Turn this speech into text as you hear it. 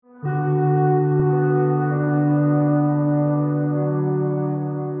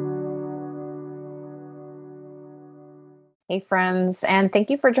Hey, friends, and thank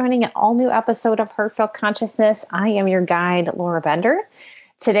you for joining an all new episode of Heartfelt Consciousness. I am your guide, Laura Bender.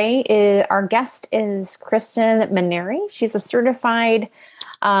 Our guest is Kristen Maneri. She's a certified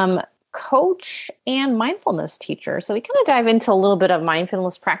coach and mindfulness teacher. So we kind of dive into a little bit of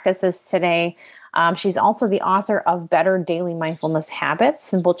mindfulness practices today. She's also the author of Better Daily Mindfulness Habits,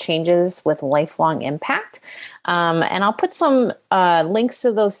 Simple Changes with Lifelong Impact. And I'll put some links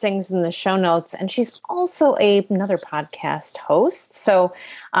to those things in the show notes. And she's also another podcast host. So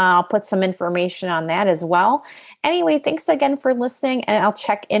I'll put some information on that as well. Anyway, thanks again for listening, and I'll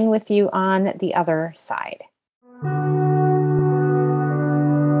check in with you on the other side.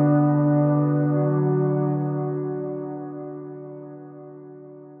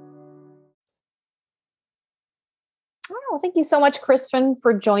 Well, thank you so much, Kristen,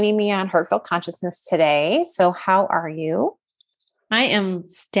 for joining me on Heartfelt Consciousness today. So how are you? I am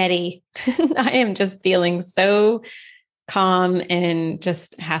steady. I am just feeling so calm and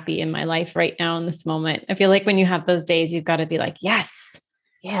just happy in my life right now in this moment. I feel like when you have those days, you've got to be like, yes.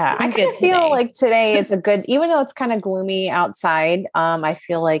 Yeah, I kind of feel like today is a good, even though it's kind of gloomy outside, I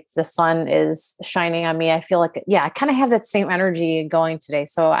feel like the sun is shining on me. I feel like, I kind of have that same energy going today.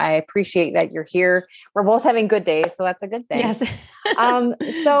 So I appreciate that you're here. We're both having good days, so that's a good thing. Yes.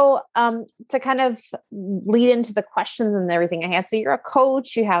 To kind of lead into the questions and everything I had. So you're a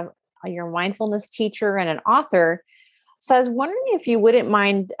coach, you're a mindfulness teacher and an author. So I was wondering if you wouldn't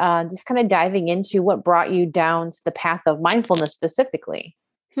mind just kind of diving into what brought you down to the path of mindfulness specifically.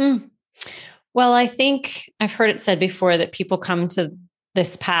 Well, I think I've heard it said before that people come to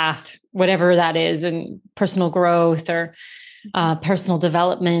this path, whatever that is, in personal growth or personal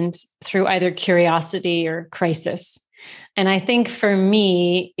development through either curiosity or crisis. And I think for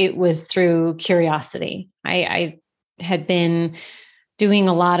me, it was through curiosity. I had been doing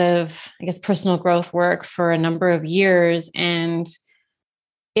a lot of, personal growth work for a number of years, and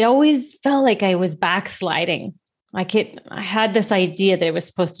it always felt like I was backsliding. I had this idea that it was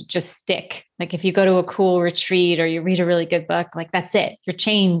supposed to just stick. Like if you go to a cool retreat or you read a really good book, like that's it. You're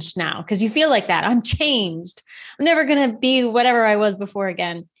changed now because you feel like that. I'm changed. I'm never going to be whatever I was before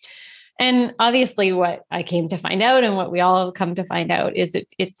again. And obviously what I came to find out and what we all come to find out is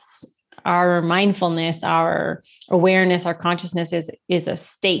it's our mindfulness, our awareness, our consciousness is a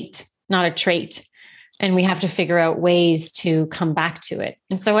state, not a trait. And we have to figure out ways to come back to it.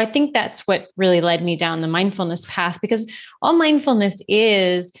 And so I think that's what really led me down the mindfulness path, because all mindfulness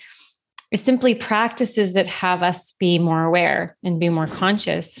is simply practices that have us be more aware and be more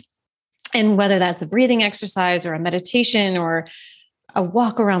conscious. And whether that's a breathing exercise or a meditation or a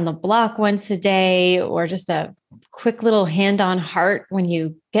walk around the block once a day, or just a quick little hand on heart when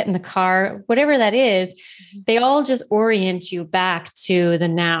you get in the car, whatever that is, they all just orient you back to the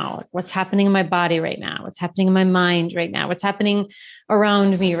now. What's happening in my body right now? What's happening in my mind right now? What's happening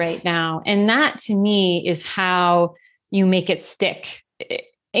around me right now? And that to me is how you make it stick.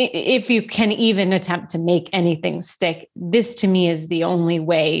 If you can even attempt to make anything stick, this to me is the only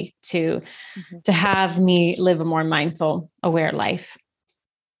way to have me live a more mindful, aware life.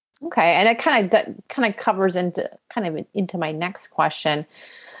 Okay. And it kind of covers into my next question.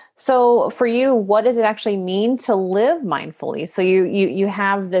 So for you, what does it actually mean to live mindfully? So you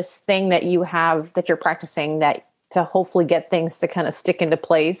have this thing that you're practicing that to hopefully get things to kind of stick into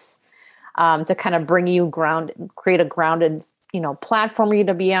place, to kind of bring you create a grounded, platform for you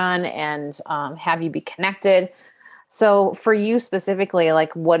to be on and have you be connected. So for you specifically,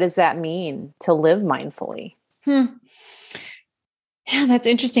 like, what does that mean to live mindfully? Yeah, that's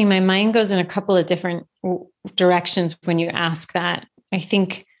interesting. My mind goes in a couple of different directions when you ask that. I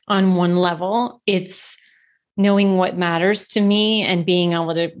think on one level, it's knowing what matters to me and being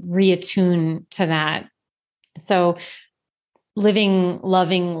able to reattune to that. So living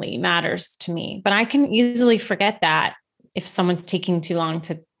lovingly matters to me, but I can easily forget that if someone's taking too long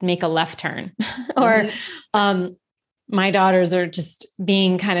to make a left turn or my daughters are just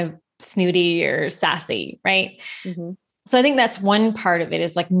being kind of snooty or sassy, right? Mm-hmm. So I think that's one part of it,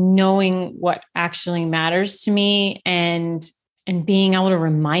 is like knowing what actually matters to me and being able to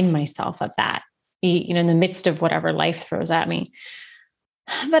remind myself of that, in the midst of whatever life throws at me.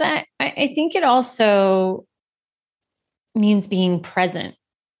 But I think it also means being present.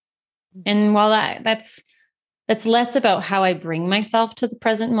 And while that's less about how I bring myself to the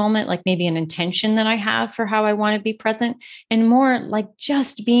present moment, like maybe an intention that I have for how I want to be present, and more like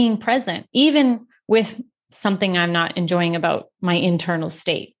just being present, even with something I'm not enjoying about my internal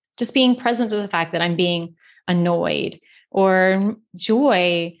state, just being present to the fact that I'm being annoyed or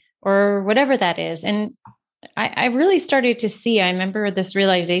joy or whatever that is. And I really started to see, I remember this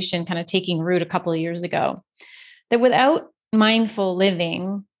realization kind of taking root a couple of years ago, that without mindful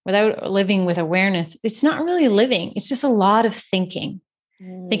living, without living with awareness, it's not really living. It's just a lot of thinking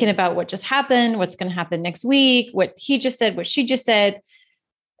about what just happened, what's going to happen next week, what he just said, what she just said,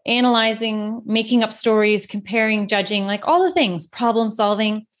 analyzing, making up stories, comparing, judging, like all the things, problem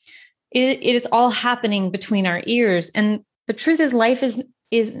solving. It is all happening between our ears. And the truth is life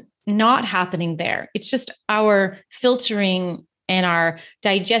is not happening there. It's just our filtering and our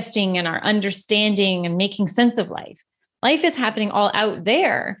digesting and our understanding and making sense of life. Life is happening all out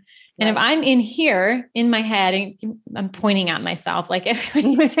there. And if I'm in here in my head, and I'm pointing at myself, like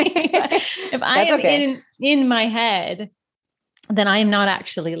everybody's saying, if I am in my head, then I am not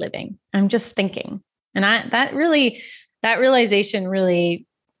actually living. I'm just thinking. And that realization really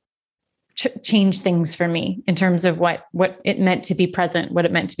changed things for me in terms of what it meant to be present, what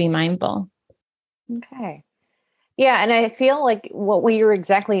it meant to be mindful. Okay. Yeah. And I feel like what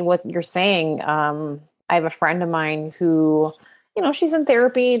you're saying. I have a friend of mine who, she's in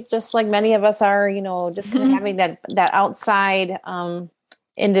therapy, just like many of us are, just kind of having that outside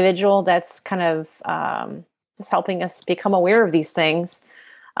individual that's kind of just helping us become aware of these things.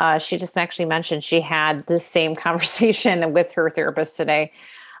 She just actually mentioned she had the same conversation with her therapist today.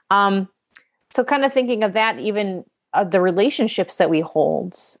 So kind of thinking of that, even the relationships that we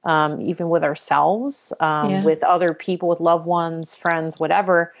hold, even with ourselves, with other people, with loved ones, friends,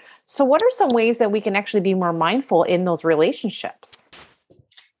 whatever. So what are some ways that we can actually be more mindful in those relationships?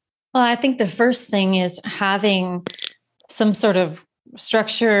 Well, I think the first thing is having some sort of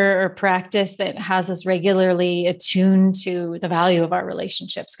structure or practice that has us regularly attuned to the value of our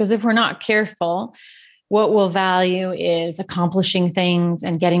relationships. Because if we're not careful, what we'll value is accomplishing things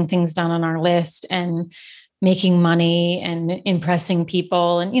and getting things done on our list and making money and impressing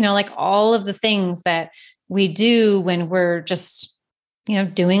people. And, like all of the things that we do when we're just,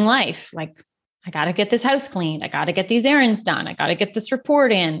 doing life. Like, I got to get this house cleaned. I got to get these errands done. I got to get this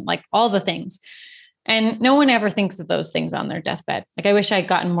report in, like all the things. And no one ever thinks of those things on their deathbed. Like, I wish I'd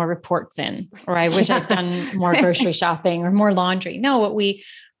gotten more reports in, or I wish I'd done more grocery shopping or more laundry. No, what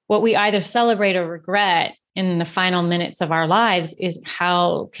we either celebrate or regret in the final minutes of our lives is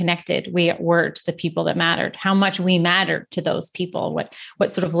how connected we were to the people that mattered, how much we mattered to those people,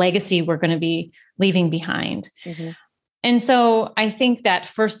 what sort of legacy we're going to be leaving behind. Mm-hmm. And so I think that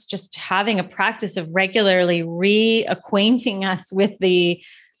first, just having a practice of regularly reacquainting us with the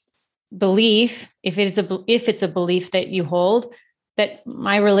belief, if it's a belief that you hold, that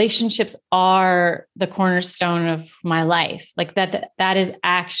my relationships are the cornerstone of my life, like that is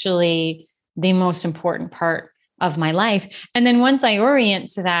actually the most important part of my life. And then once I orient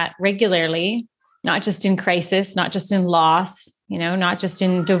to that regularly, not just in crisis, not just in loss, not just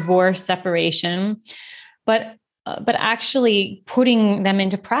in divorce, separation, but actually putting them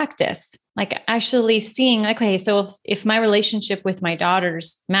into practice, like actually seeing, like, okay, so if my relationship with my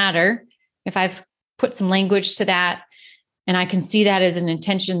daughters matter, if I've put some language to that, and I can see that as an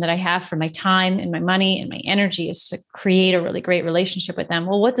intention that I have for my time and my money and my energy is to create a really great relationship with them.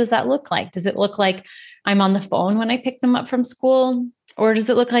 Well, what does that look like? Does it look like I'm on the phone when I pick them up from school? Or does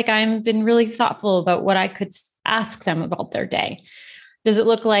it look like I've been really thoughtful about what I could ask them about their day? Does it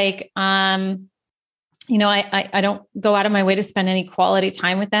look like, I don't go out of my way to spend any quality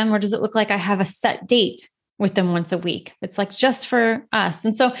time with them? Or does it look like I have a set date with them once a week? It's like just for us.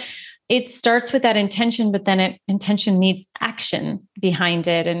 And so it starts with that intention, but then intention needs action behind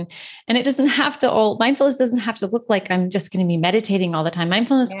it. And it doesn't have to mindfulness doesn't have to look like I'm just going to be meditating all the time.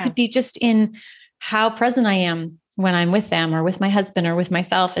 Mindfulness could be just in how present I am when I'm with them or with my husband or with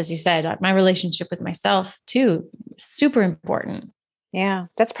myself. As you said, my relationship with myself too, super important. Yeah,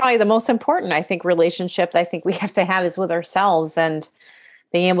 that's probably the most important, I think, relationship I think we have to have is with ourselves, and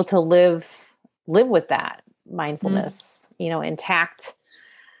being able to live with that mindfulness, intact.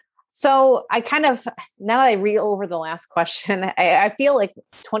 So I kind of, now that I read over the last question, I feel like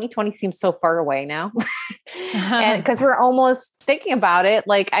 2020 seems so far away now. And because we're almost thinking about it,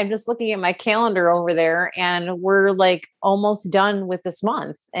 like I'm just looking at my calendar over there and we're like almost done with this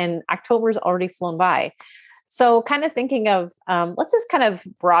month and October's already flown by. So kind of thinking of, let's just kind of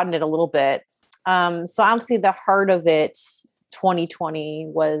broaden it a little bit. So obviously the heart of it, 2020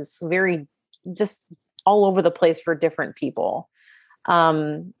 was very just all over the place for different people.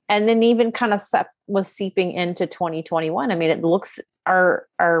 And then even kind of was seeping into 2021. I mean, it looks, our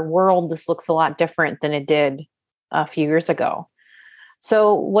world just looks a lot different than it did a few years ago.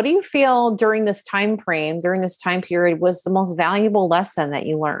 So what do you feel during this time frame, during this time period was the most valuable lesson that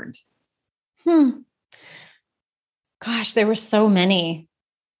you learned? Gosh, there were so many.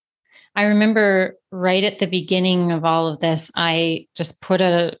 I remember right at the beginning of all of this, I just put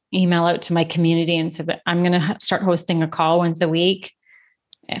an email out to my community and said that I'm going to start hosting a call once a week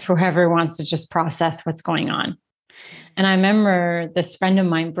for whoever wants to just process what's going on. And I remember this friend of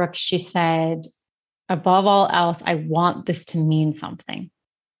mine, Brooke, she said, above all else, I want this to mean something.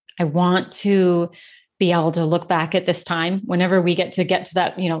 I want to be able to look back at this time whenever we get to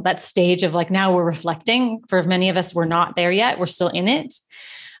that, that stage of like, now we're reflecting. For many of us, we're not there yet. We're still in it.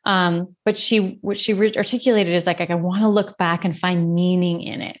 But what she articulated is like, I want to look back and find meaning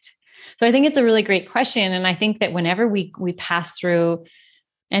in it. So I think it's a really great question. And I think that whenever we pass through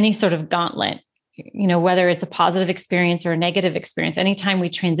any sort of gauntlet, whether it's a positive experience or a negative experience, anytime we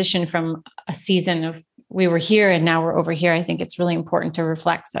transition from a season of we were here and now we're over here, I think it's really important to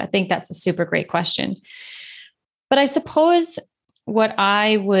reflect. So I think that's a super great question. But I suppose what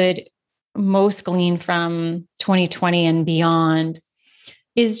I would most glean from 2020 and beyond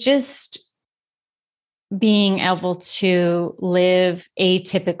is just being able to live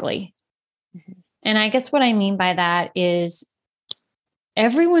atypically. Mm-hmm. And I guess what I mean by that is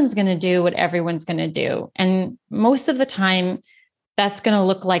everyone's going to do what everyone's going to do. And most of the time, that's going to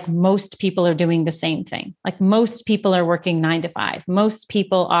look like most people are doing the same thing. Like most people are working 9 to 5. Most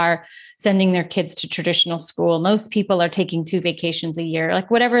people are sending their kids to traditional school. Most people are taking 2 vacations a year, like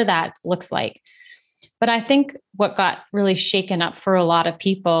whatever that looks like. But I think what got really shaken up for a lot of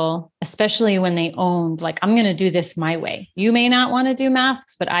people, especially when they owned, like, I'm going to do this my way. You may not want to do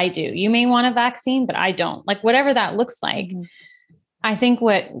masks, but I do. You may want a vaccine, but I don't. Like whatever that looks like. Mm-hmm. I think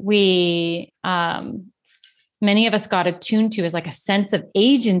what we, many of us got attuned to is like a sense of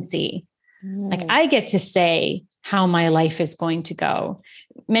agency. Like I get to say how my life is going to go.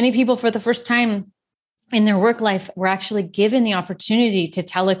 Many people for the first time in their work life were actually given the opportunity to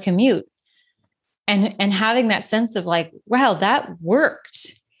telecommute and having that sense of like, wow, that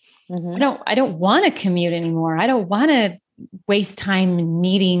worked. Mm-hmm. I don't want to commute anymore. I don't want to waste time in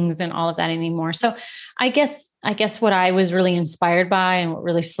meetings and all of that anymore. So I guess what I was really inspired by and what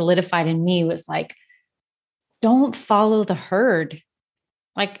really solidified in me was like, don't follow the herd.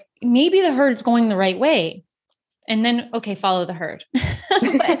 Like maybe the herd's going the right way. And then, okay, follow the herd.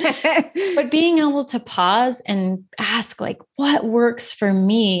 but being able to pause and ask like, what works for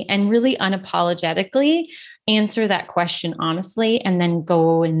me? And really unapologetically answer that question honestly, and then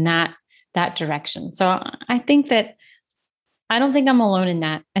go in that direction. So I think that I don't think I'm alone in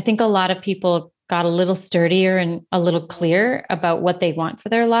that. I think a lot of people got a little sturdier and a little clear about what they want for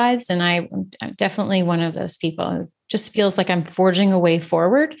their lives. And I'm definitely one of those people. It just feels like I'm forging a way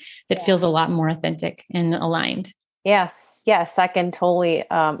forward that feels a lot more authentic and aligned. Yes, I can totally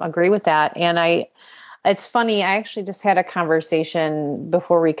agree with that. And it's funny, I actually just had a conversation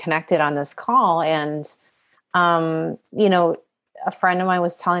before we connected on this call. And, a friend of mine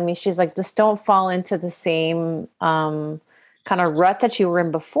was telling me, she's like, just don't fall into the same kind of rut that you were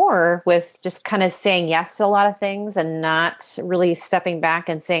in before with just kind of saying yes to a lot of things and not really stepping back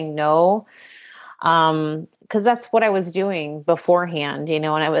and saying no. Because that's what I was doing beforehand, and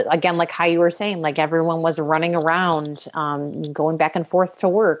I was, again, like how you were saying, like everyone was running around, going back and forth to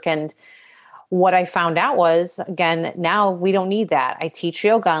work. And what I found out was, again, now we don't need that. I teach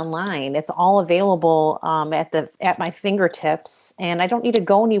yoga online. It's all available at my fingertips, and I don't need to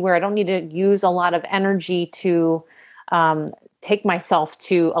go anywhere. I don't need to use a lot of energy to take myself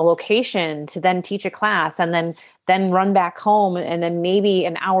to a location to then teach a class and then run back home. And then maybe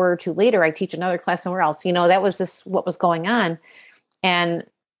an hour or two later, I teach another class somewhere else. That was just what was going on. And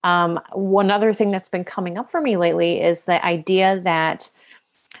one other thing that's been coming up for me lately is the idea that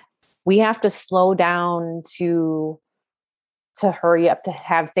we have to slow down to hurry up, to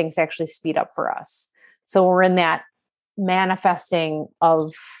have things actually speed up for us. So we're in that manifesting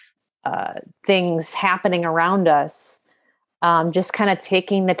of things happening around us, just kind of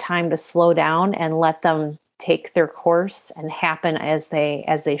taking the time to slow down and let them take their course and happen as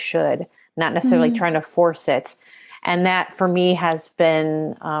they should, not necessarily trying to force it. And that for me has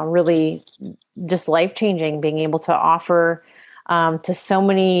been really just life-changing, being able to offer to so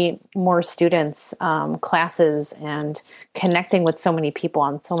many more students classes and connecting with so many people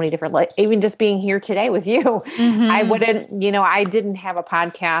on so many different, even just being here today with you. Mm-hmm. I didn't have a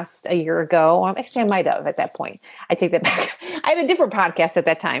podcast a year ago. Actually, I might have at that point. I take that back. I had a different podcast at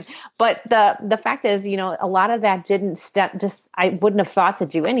that time. But the fact is, a lot of that I wouldn't have thought to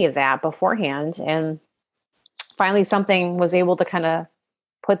do any of that beforehand. And finally something was able to kind of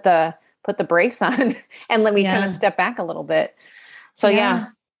put the brakes on and let me kind of step back a little bit. So yeah,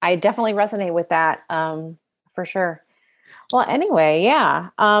 I definitely resonate with that for sure. Well, anyway, yeah.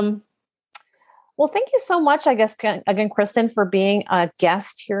 Well, Well, thank you so much, I guess, again, Kristen, for being a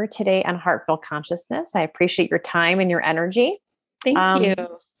guest here today on Heartfelt Consciousness. I appreciate your time and your energy. Thank you.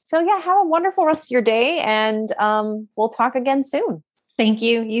 So yeah, have a wonderful rest of your day, and we'll talk again soon. Thank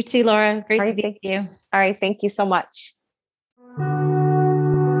you. You too, Laura. It's great to be with you. All right. Thank you so much.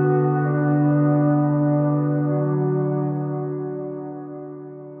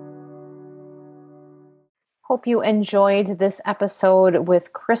 Hope you enjoyed this episode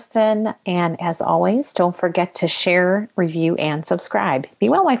with Kristen. And as always, don't forget to share, review, and subscribe. Be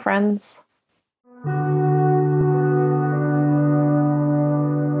well, my friends.